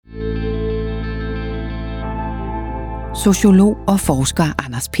Sociolog og forsker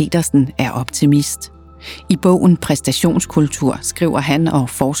Anders Petersen er optimist. I bogen Præstationskultur skriver han og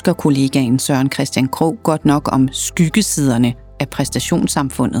forskerkollegaen Søren Christian Krogh godt nok om skyggesiderne af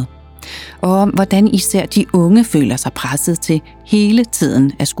præstationssamfundet, og om hvordan især de unge føler sig presset til hele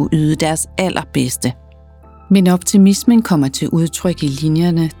tiden at skulle yde deres allerbedste. Men optimismen kommer til udtryk i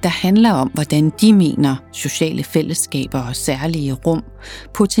linjerne, der handler om, hvordan de mener, sociale fællesskaber og særlige rum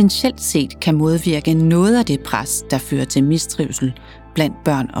potentielt set kan modvirke noget af det pres, der fører til mistrivsel blandt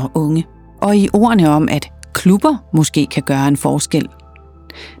børn og unge. Og i ordene om, at klubber måske kan gøre en forskel.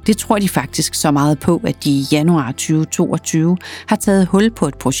 Det tror de faktisk så meget på, at de i januar 2022 har taget hul på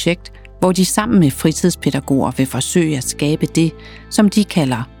et projekt, hvor de sammen med fritidspædagoger vil forsøge at skabe det, som de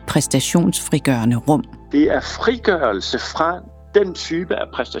kalder præstationsfrigørende rum. Det er frigørelse fra den type af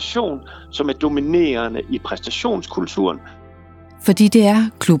præstation, som er dominerende i præstationskulturen. Fordi det er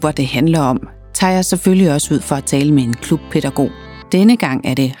klubber, det handler om, tager jeg selvfølgelig også ud for at tale med en klubpædagog. Denne gang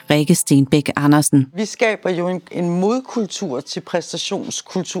er det Rikke Stenbæk Andersen. Vi skaber jo en modkultur til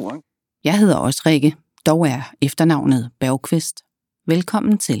præstationskulturen. Jeg hedder også Rikke, dog er efternavnet Bergqvist.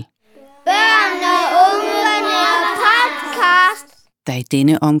 Velkommen til Børn og Ungerne podcast, der i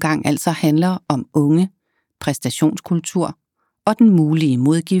denne omgang altså handler om unge, præstationskultur og den mulige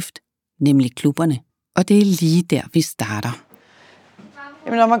modgift, nemlig klubberne. Og det er lige der, vi starter.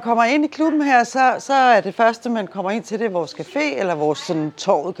 Jamen, når man kommer ind i klubben her, så er det første, man kommer ind til, det er vores café, eller vores sådan,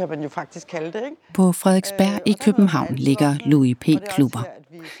 torvet, kan man jo faktisk kalde det, ikke? På Frederiksberg i København ligger Louis P. Klubber.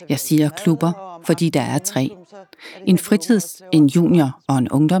 Jeg siger klubber, fordi der er 3. En fritids-, en junior- og en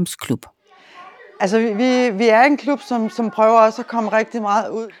ungdomsklub. Altså, vi er en klub, som prøver også at komme rigtig meget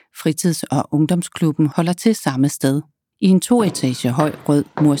ud. Fritids- og ungdomsklubben holder til samme sted. I en 2-etage høj rød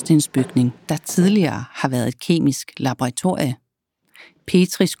murstensbygning, der tidligere har været et kemisk laboratorie.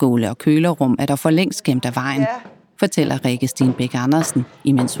 Petriskåle og kølerum er der for længst gemt af vejen, fortæller Rikke Stenbæk Andersen,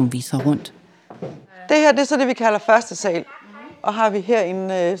 imens hun viser rundt. Det her, det er så det, vi kalder første sal. Og har vi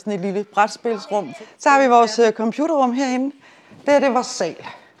herinde sådan et lille brætspilsrum. Så har vi vores computerrum herinde. Det er vores sal.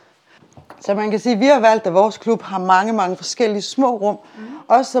 Så man kan sige, at vi har valgt, at vores klub har mange forskellige små rum.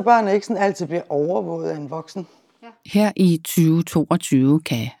 Også så børnene ikke sådan altid bliver overvåget af en voksen. Her i 2022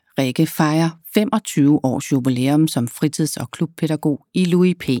 kan Rikke fejre 25 års jubilæum som fritids- og klubpædagog i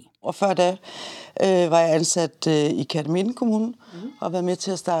Louis P. Og før da var jeg ansat i Kerteminde Kommune og været med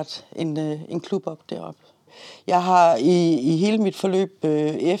til at starte en klub op deroppe. Jeg har i hele mit forløb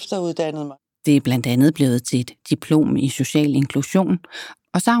efteruddannet mig. Det er blandt andet blevet til et diplom i social inklusion,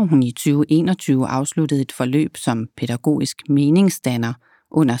 og så har hun i 2021 afsluttet et forløb som pædagogisk meningsdanner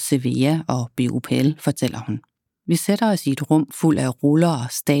under CVA og BUPL, fortæller hun. Vi sætter os i et rum fuld af ruller og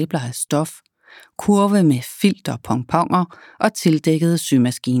stabler af stof, kurve med filter, pomponger og tildækkede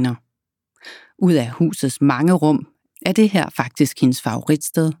symaskiner. Ud af husets mange rum er det her faktisk hendes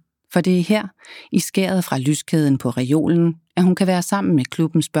favoritsted, for det er her, i skæret fra lyskæden på reolen, at hun kan være sammen med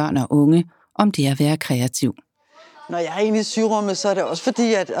klubbens børn og unge om det at være kreativ. Når jeg er inde i sygerummet, så er det også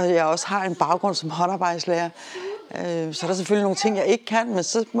fordi, at jeg også har en baggrund som håndarbejdslærer. Så er der selvfølgelig nogle ting, jeg ikke kan, men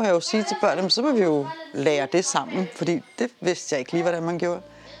så må jeg jo sige til børnene, så må vi jo lære det sammen, fordi det vidste jeg ikke lige, hvordan man gjorde.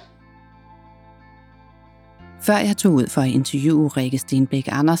 Før jeg tog ud for at interviewe Rikke Stenbæk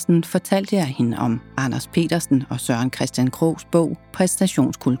Andersen, fortalte jeg hende om Anders Petersen og Søren Christian Kroghs bog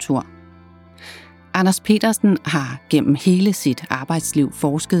Præstationskultur. Anders Petersen har gennem hele sit arbejdsliv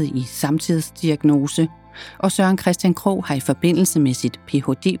forsket i samtidsdiagnose, og Søren Christian Krogh har i forbindelse med sit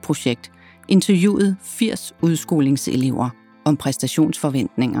Ph.D.-projekt interviewet 80 udskolingselever om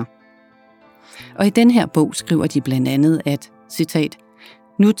præstationsforventninger. Og i den her bog skriver de blandt andet, at, citat,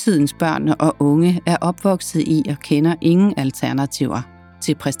 nutidens børn og unge er opvokset i og kender ingen alternativer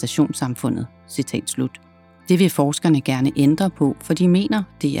til præstationssamfundet, citat slut. Det vil forskerne gerne ændre på, for de mener,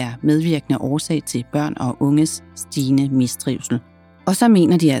 det er medvirkende årsag til børn og unges stigende mistrivsel. Og så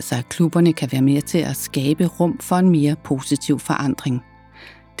mener de altså, at klubberne kan være med til at skabe rum for en mere positiv forandring.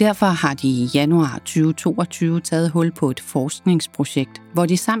 Derfor har de i januar 2022 taget hul på et forskningsprojekt, hvor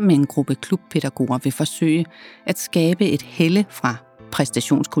de sammen med en gruppe klubpædagoger vil forsøge at skabe et helle fra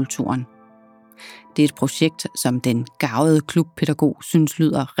præstationskulturen. Det er et projekt, som den garvede klubpædagog synes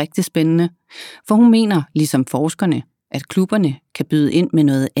lyder rigtig spændende, for hun mener, ligesom forskerne, at klubberne kan byde ind med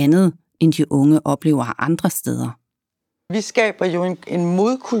noget andet, end de unge oplever andre steder. Vi skaber jo en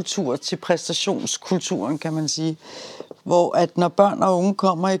modkultur til præstationskulturen, kan man sige. Hvor at når børn og unge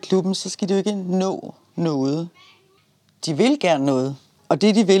kommer i klubben, så skal de jo ikke nå noget. De vil gerne noget. Og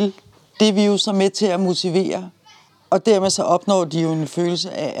det de vil, det er vi jo så med til at motivere. Og dermed så opnår de jo en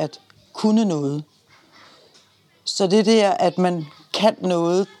følelse af at kunne noget. Så det der, at man kan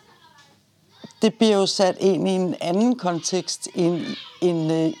noget, det bliver jo sat ind i en anden kontekst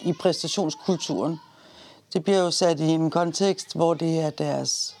end i præstationskulturen. Det bliver jo sat i en kontekst, hvor det er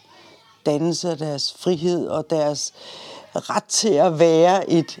deres dannelse, deres frihed og deres ret til at være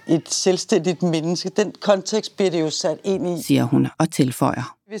et selvstændigt menneske. Den kontekst bliver det jo sat ind i, siger hun og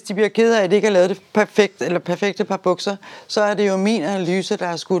tilføjer. Hvis de bliver ked af, at de ikke har lavet det perfekte par bukser, så er det jo min analyse, der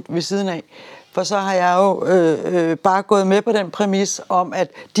er skudt ved siden af. For så har jeg jo bare gået med på den præmis om,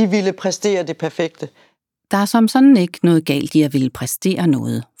 at de ville præstere det perfekte. Der er som sådan ikke noget galt i at ville præstere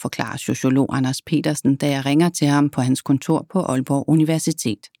noget, forklarer sociolog Anders Petersen, da jeg ringer til ham på hans kontor på Aalborg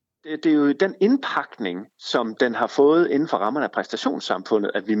Universitet. Det er jo den indpakning, som den har fået inden for rammerne af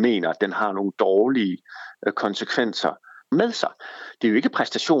præstationssamfundet, at vi mener, at den har nogle dårlige konsekvenser med sig. Det er jo ikke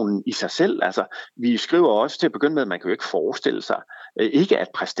præstationen i sig selv. Altså, vi skriver også til at begynde med, at man kan jo ikke forestille sig ikke at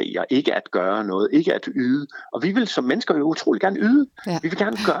præstere, ikke at gøre noget, ikke at yde. Og vi vil som mennesker jo utrolig gerne yde. Ja. Vi vil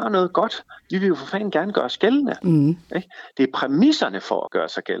gerne gøre noget godt. Vi vil jo for fanden gerne gøre os gældende. Ikke? Det er præmisserne for at gøre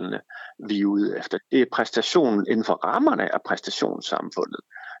sig gældende, vi er ude efter. Det er præstationen inden for rammerne af præstationssamfundet,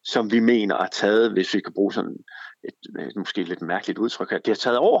 som vi mener er taget, hvis vi kan bruge sådan et måske lidt mærkeligt udtryk her, det har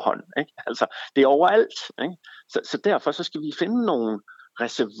taget overhånd. Ikke? Altså, det er overalt. Ikke? Så derfor så skal vi finde nogle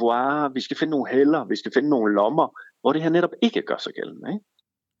reservoirer, vi skal finde nogle hælder, vi skal finde nogle lommer, hvor det her netop ikke gør sig gældende. Ikke?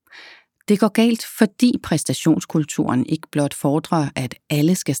 Det går galt, fordi præstationskulturen ikke blot fordrer, at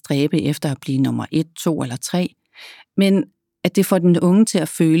alle skal stræbe efter at blive nummer 1, 2 eller 3, men at det får den unge til at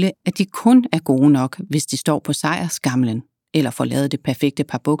føle, at de kun er gode nok, hvis de står på sejrskamlen, eller får lavet det perfekte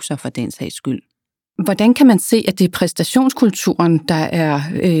par bukser for den sags skyld. Hvordan kan man se, at det er præstationskulturen, der er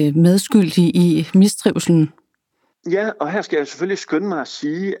medskyldig i mistrivselen? Ja, og her skal jeg selvfølgelig skynde mig at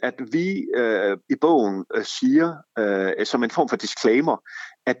sige, at vi i bogen siger, som en form for disclaimer,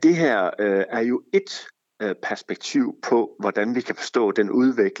 at det her er jo et perspektiv på, hvordan vi kan forstå den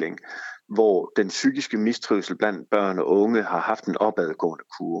udvikling, hvor den psykiske mistrivsel blandt børn og unge har haft en opadgående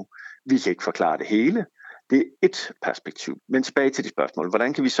kurve. Vi kan ikke forklare det hele. Det er et perspektiv. Men tilbage til de spørgsmål.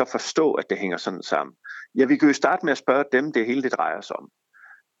 Hvordan kan vi så forstå, at det hænger sådan sammen? Ja, vi kan jo starte med at spørge dem, det hele det drejer sig om.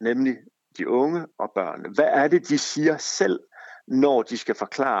 Nemlig de unge og børnene. Hvad er det, de siger selv, når de skal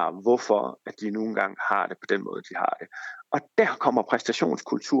forklare, hvorfor at de nogle gange har det på den måde, de har det? Og der kommer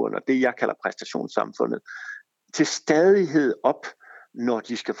præstationskulturen og det, jeg kalder præstationssamfundet, til stadighed op, når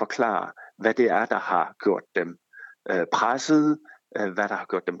de skal forklare, hvad det er, der har gjort dem presset, hvad der har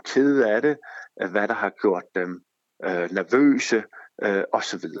gjort dem kede af det, hvad der har gjort dem nervøse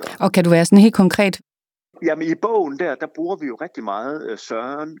osv. Og kan du være sådan helt konkret? Jamen i bogen der bruger vi jo rigtig meget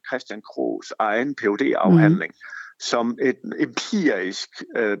Søren Christian Kroghs egen Ph.D.-afhandling som et empirisk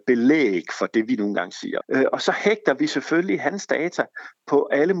belæg for det, vi nogle gange siger. Og så hægter vi selvfølgelig hans data på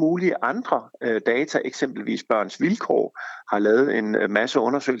alle mulige andre data, eksempelvis Børns Vilkår har lavet en masse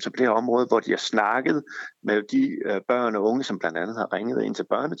undersøgelser på det her område, hvor de har snakket med de børn og unge, som blandt andet har ringet ind til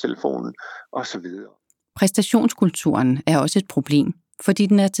børnetelefonen osv. Præstationskulturen er også et problem, fordi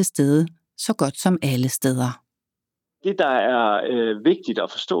den er til stede så godt som alle steder. Det, der er vigtigt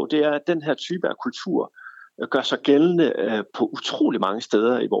at forstå, det er, at den her type af kultur gør sig gældende på utrolig mange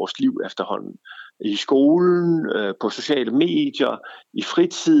steder i vores liv efterhånden. I skolen, på sociale medier, i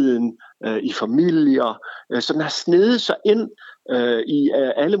fritiden, i familier. Så den har snedet sig ind i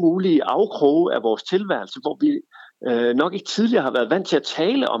alle mulige afkroge af vores tilværelse, hvor vi nok ikke tidligere har været vant til at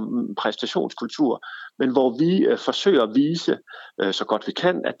tale om præstationskultur, men hvor vi forsøger at vise, så godt vi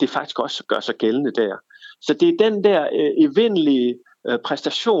kan, at det faktisk også gør sig gældende der. Så det er den der evindelige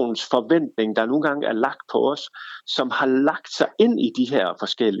præstationsforventning, der nogle gange er lagt på os, som har lagt sig ind i de her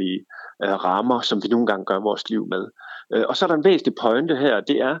forskellige rammer, som vi nogle gange gør vores liv med. Og så er der en væsentlig pointe her,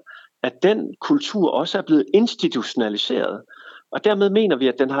 det er, at den kultur også er blevet institutionaliseret. Og dermed mener vi,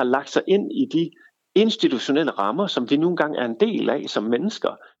 at den har lagt sig ind i de institutionelle rammer, som vi nogle gange er en del af som mennesker.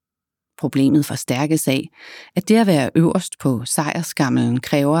 Problemet forstærkes af, at det at være øverst på sejrskamlen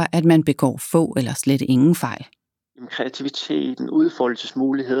kræver, at man begår få eller slet ingen fejl. Kreativiteten,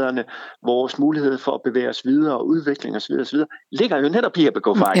 udfoldelsesmulighederne, vores mulighed for at bevæge os videre og udvikling osv. ligger jo netop i at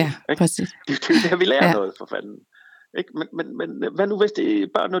begå fejl. Ja, præcis. Det er der, vi lærer noget for fanden. Ikke? Men hvad nu hvis det er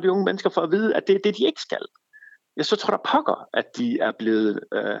børn og de unge mennesker får at vide, at det er det, de ikke skal? Ja, så tror der pokker, at de er blevet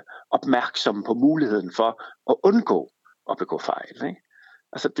opmærksomme på muligheden for at undgå at begå fejl. Ikke?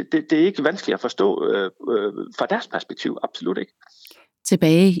 Altså, det er ikke vanskeligt at forstå fra deres perspektiv, absolut ikke.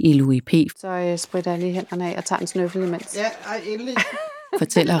 Tilbage i Louis P. Så spritter jeg lige hænderne af og tager en snøffel imens. Ja, endelig.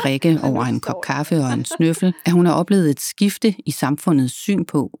 Fortæller Rikke over en kop kaffe og en snøffel, at hun har oplevet et skifte i samfundets syn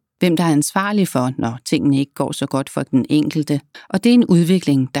på, hvem der er ansvarlig for, når tingene ikke går så godt for den enkelte. Og det er en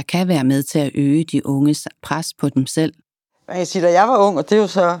udvikling, der kan være med til at øge de unges pres på dem selv. Man kan sige, da jeg var ung, og det er jo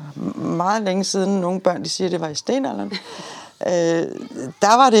så meget længe siden, nogle børn de siger, det var i stenalderen,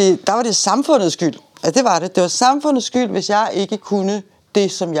 der var det samfundets skyld. Altså, det var det. Det var samfundets skyld, hvis jeg ikke kunne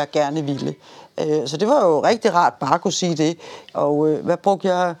det, som jeg gerne ville. Så det var jo rigtig rart bare at kunne sige det. Og hvad brugte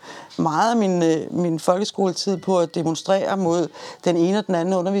jeg meget af min folkeskoletid på at demonstrere mod den ene og den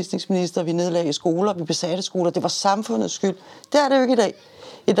anden undervisningsminister, vi nedlagde skoler, vi besatte skoler. Det var samfundets skyld. Det er det jo ikke i dag.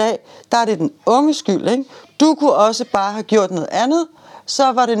 I dag, der er det den unge skyld, ikke? Du kunne også bare have gjort noget andet,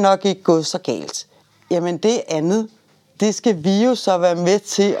 så var det nok ikke gået så galt. Jamen det andet, det skal vi jo så være med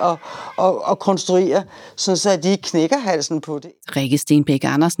til at konstruere, så at de ikke knækker halsen på det. Rikke Stenbæk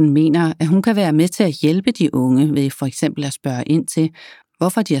Andersen mener, at hun kan være med til at hjælpe de unge ved for eksempel at spørge ind til,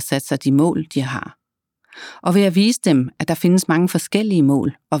 hvorfor de har sat sig de mål, de har. Og ved at vise dem, at der findes mange forskellige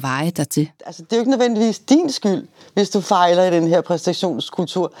mål og veje dertil. Altså, det er jo ikke nødvendigvis din skyld, hvis du fejler i den her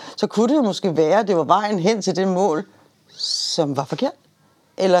præstationskultur. Så kunne det jo måske være, at det var vejen hen til det mål, som var forkert.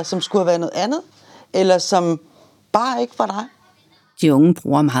 Eller som skulle have været noget andet. Eller som bare ikke var dig. De unge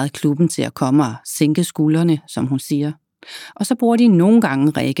bruger meget klubben til at komme og sænke skuldrene, som hun siger. Og så bruger de nogle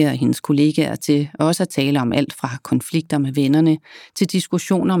gange Rikke og hendes kollegaer til også at tale om alt fra konflikter med vennerne til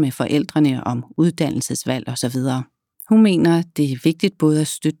diskussioner med forældrene om uddannelsesvalg osv. Hun mener, det er vigtigt både at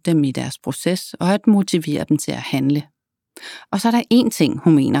støtte dem i deres proces og at motivere dem til at handle. Og så er der én ting,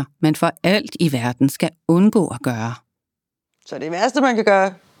 hun mener, man for alt i verden skal undgå at gøre. Så det værste, man kan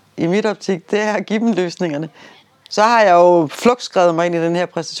gøre i mit optik, det er at give dem løsningerne. Så har jeg jo flugtskrevet mig ind i den her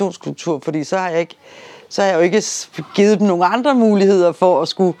præstationskultur, fordi så har jeg jo ikke givet dem nogle andre muligheder for at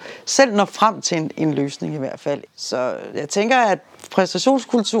skulle selv nå frem til en løsning i hvert fald. Så jeg tænker, at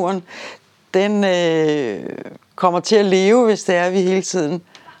præstationskulturen, den kommer til at leve, hvis det er, at vi hele tiden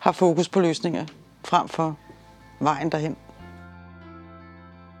har fokus på løsninger frem for vejen derhen.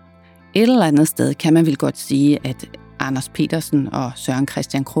 Et eller andet sted kan man vel godt sige, at Anders Petersen og Søren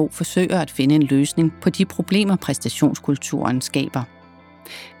Christian Krog forsøger at finde en løsning på de problemer, præstationskulturen skaber.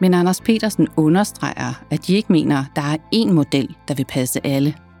 Men Anders Petersen understreger, at de ikke mener, der er én model, der vil passe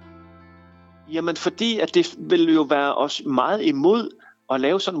alle. Jamen fordi, at det vil jo være os meget imod at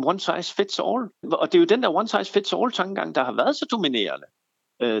lave sådan one size fits all. Og det er jo den der one size fits all tankegang, der har været så dominerende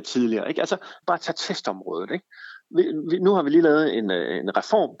tidligere. Ikke? Altså bare tage testområdet. Ikke? Nu har vi lige lavet en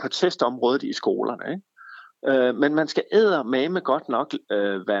reform på testområdet i skolerne. Ikke? Men man skal eddermame godt nok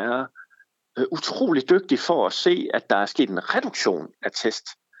være utrolig dygtig for at se, at der er sket en reduktion af test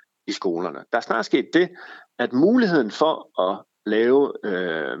i skolerne. Der er snart sket det, at muligheden for at lave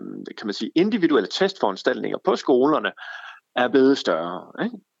kan man sige, individuelle testforanstaltninger på skolerne er blevet større.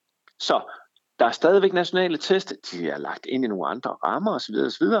 Ikke? Så der er stadigvæk nationale test, de er lagt ind i nogle andre rammer osv.,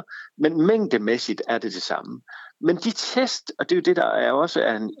 men mængdemæssigt er det samme. Men de test, og det er jo det, der er også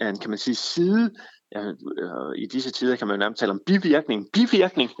en kan man sige, side, i disse tider kan man jo nærmest tale om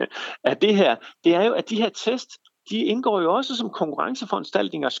bivirkning af det her, det er jo, at de her test, de indgår jo også som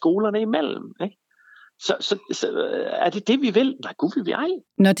konkurrenceforanstaltninger skolerne imellem. Ikke? Så er det vi vil? Nej, gud vil vi ej.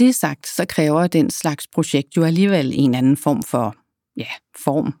 Når det er sagt, så kræver den slags projekt jo alligevel en anden form for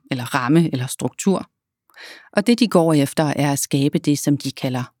form eller ramme eller struktur. Og det de går efter er at skabe det, som de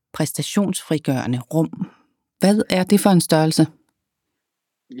kalder præstationsfrigørende rum. Hvad er det for en størrelse?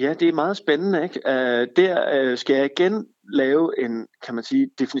 Ja, det er meget spændende. Ikke? Der skal jeg igen lave en, kan man sige,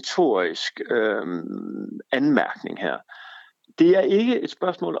 definitorisk anmærkning her. Det er ikke et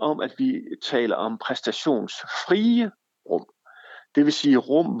spørgsmål om, at vi taler om præstationsfrie rum. Det vil sige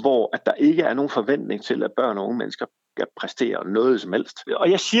rum, hvor at der ikke er nogen forventning til, at børn og unge mennesker skal præstere noget som helst.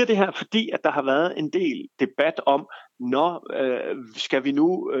 Og jeg siger det her, fordi at der har været en del debat om, når skal vi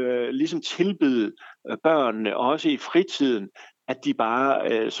nu ligesom tilbyde børnene, også i fritiden, at de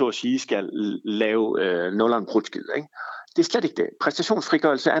bare, så at sige, skal lave nulleren krudskid. Ikke? Det er slet ikke det.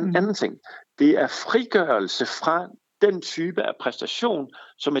 Præstationsfrigørelse er en anden ting. Det er frigørelse fra den type af præstation,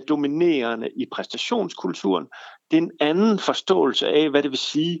 som er dominerende i præstationskulturen. Det er en anden forståelse af, hvad det vil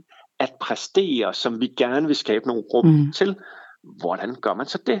sige at præstere, som vi gerne vil skabe nogle rum til. Hvordan gør man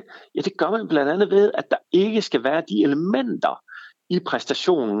så det? Ja, det gør man blandt andet ved, at der ikke skal være de elementer i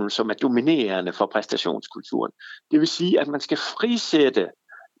præstationen, som er dominerende for præstationskulturen. Det vil sige, at man skal frisætte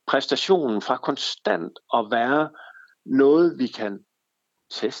præstationen fra konstant at være noget, vi kan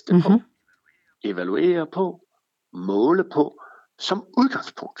teste på, evaluere på, måle på, som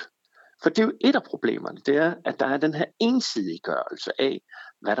udgangspunkt. For det er jo et af problemerne, det er, at der er den her ensidiggørelse af,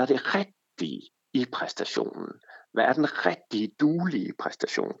 hvad der er det rigtige i præstationen. Hvad er den rigtige, duelige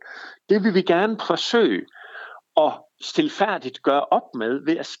præstation? Det vil vi gerne forsøge at stilfærdigt gøre op med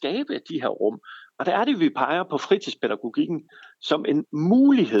ved at skabe de her rum. Og der er det, vi peger på fritidspædagogikken som en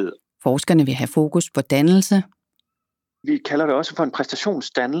mulighed. Forskerne vil have fokus på dannelse, Vi kalder det også for en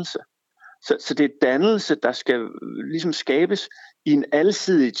præstationsdannelse. Så det er dannelse, der skal ligesom skabes i en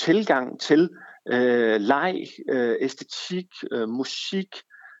alsidig tilgang til leg, æstetik, musik,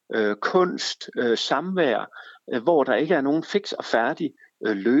 kunst, samvær, hvor der ikke er nogen fiks og færdig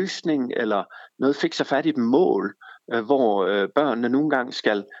løsning eller noget fiks og færdigt mål, hvor børnene nogle gange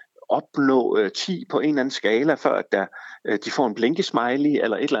skal opnå 10 på en eller anden skala, før at de får en blinkesmiley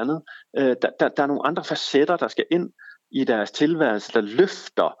eller et eller andet. Der er nogle andre facetter, der skal ind i deres tilværelse, der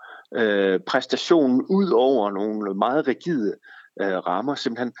løfter præstationen ud over nogle meget rigide rammer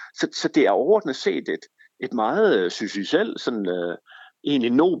simpelthen. Så det er overordnet set et meget, synes jeg selv, sådan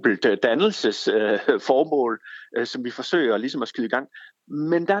egentlig nobelt dannelsesformål, som vi forsøger ligesom at skyde i gang.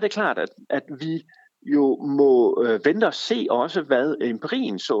 Men der er det klart, at vi jo må vente og se også, hvad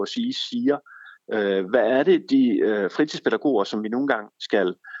empirien så at sige siger. Hvad er det, de fritidspædagoger, som vi nogle gange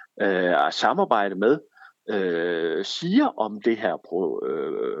skal samarbejde med, siger om det her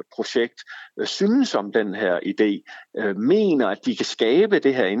projekt, synes om den her idé, mener, at de kan skabe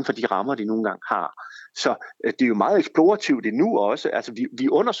det her inden for de rammer, de nogle gange har. Så det er jo meget eksplorativt endnu også. Altså vi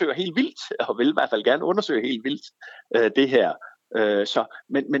undersøger helt vildt, og vil i hvert fald gerne undersøge helt vildt det her.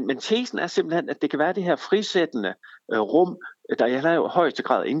 Men tesen er simpelthen, at det kan være det her frisættende rum, der i højeste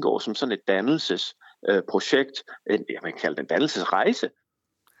grad indgår som sådan et dannelsesprojekt, man kan kalde det en dannelsesrejse.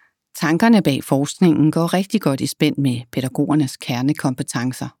 Tankerne bag forskningen går rigtig godt i spænd med pædagogernes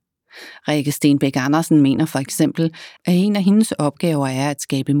kernekompetencer. Rikke Stenbæk Andersen mener for eksempel, at en af hendes opgaver er at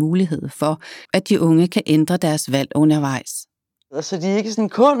skabe mulighed for, at de unge kan ændre deres valg undervejs. Så de ikke sådan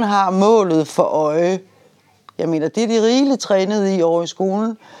kun har målet for øje. Jeg mener, det er de rigeligt trænet i over i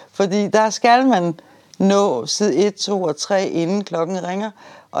skolen, fordi der skal man nå side 1, 2 og 3, inden klokken ringer,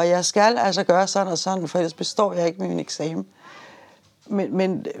 og jeg skal altså gøre sådan og sådan, for ellers består jeg ikke med min eksamen.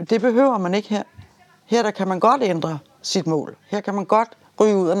 Men det behøver man ikke her. Her der kan man godt ændre sit mål. Her kan man godt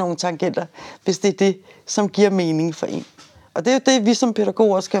ryge ud af nogle tangenter, hvis det er det, som giver mening for en. Og det er jo det, vi som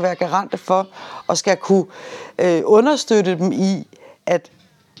pædagoger skal være garante for, og skal kunne understøtte dem i, at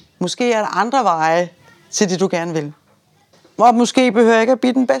måske er der andre veje til det, du gerne vil. Og måske behøver jeg ikke at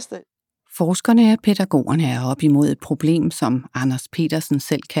blive den bedste. Forskerne og pædagogerne er op imod et problem, som Anders Petersen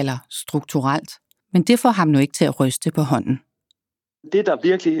selv kalder strukturelt. Men det får ham nu ikke til at ryste på hånden. Det, der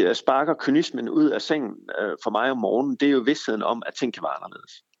virkelig sparker kynismen ud af sengen for mig om morgenen, det er jo vidstheden om, at ting kan være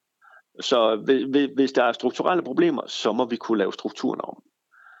anderledes. Så hvis der er strukturelle problemer, så må vi kunne lave strukturen om.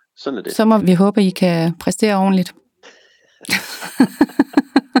 Sådan er det. Så må vi håbe, I kan præstere ordentligt.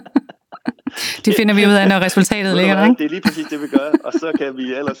 Det finder vi ud af, når resultatet ligger der, ikke? Det er lige præcis det, vi gør, og så kan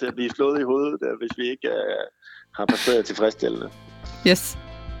vi ellers blive slået i hovedet, hvis vi ikke har præsteret tilfredsstillende. Yes.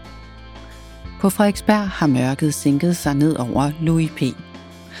 På Frederiksberg har mørket sænket sig ned over Louis P.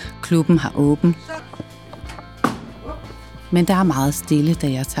 Klubben har åben, men der er meget stille,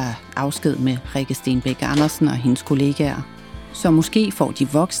 da jeg tager afsked med Rikke Stenbæk Andersen og hendes kollegaer. Så måske får de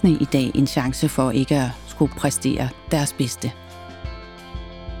voksne i dag en chance for ikke at skulle præstere deres bedste.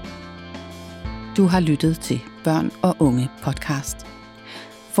 Du har lyttet til Børn og Unge podcast.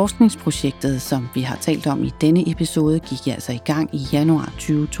 Forskningsprojektet, som vi har talt om i denne episode, gik altså i gang i januar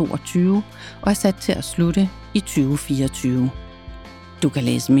 2022 og er sat til at slutte i 2024. Du kan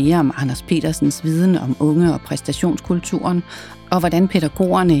læse mere om Anders Petersens viden om unge og præstationskulturen, og hvordan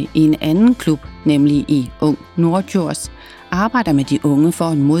pædagogerne i en anden klub, nemlig i Ung Norddjurs, arbejder med de unge for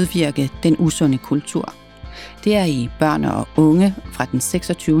at modvirke den usunde kultur. Det er i Børn og Unge fra den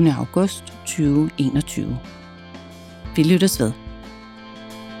 26. august 2021. Vi lyttes ved.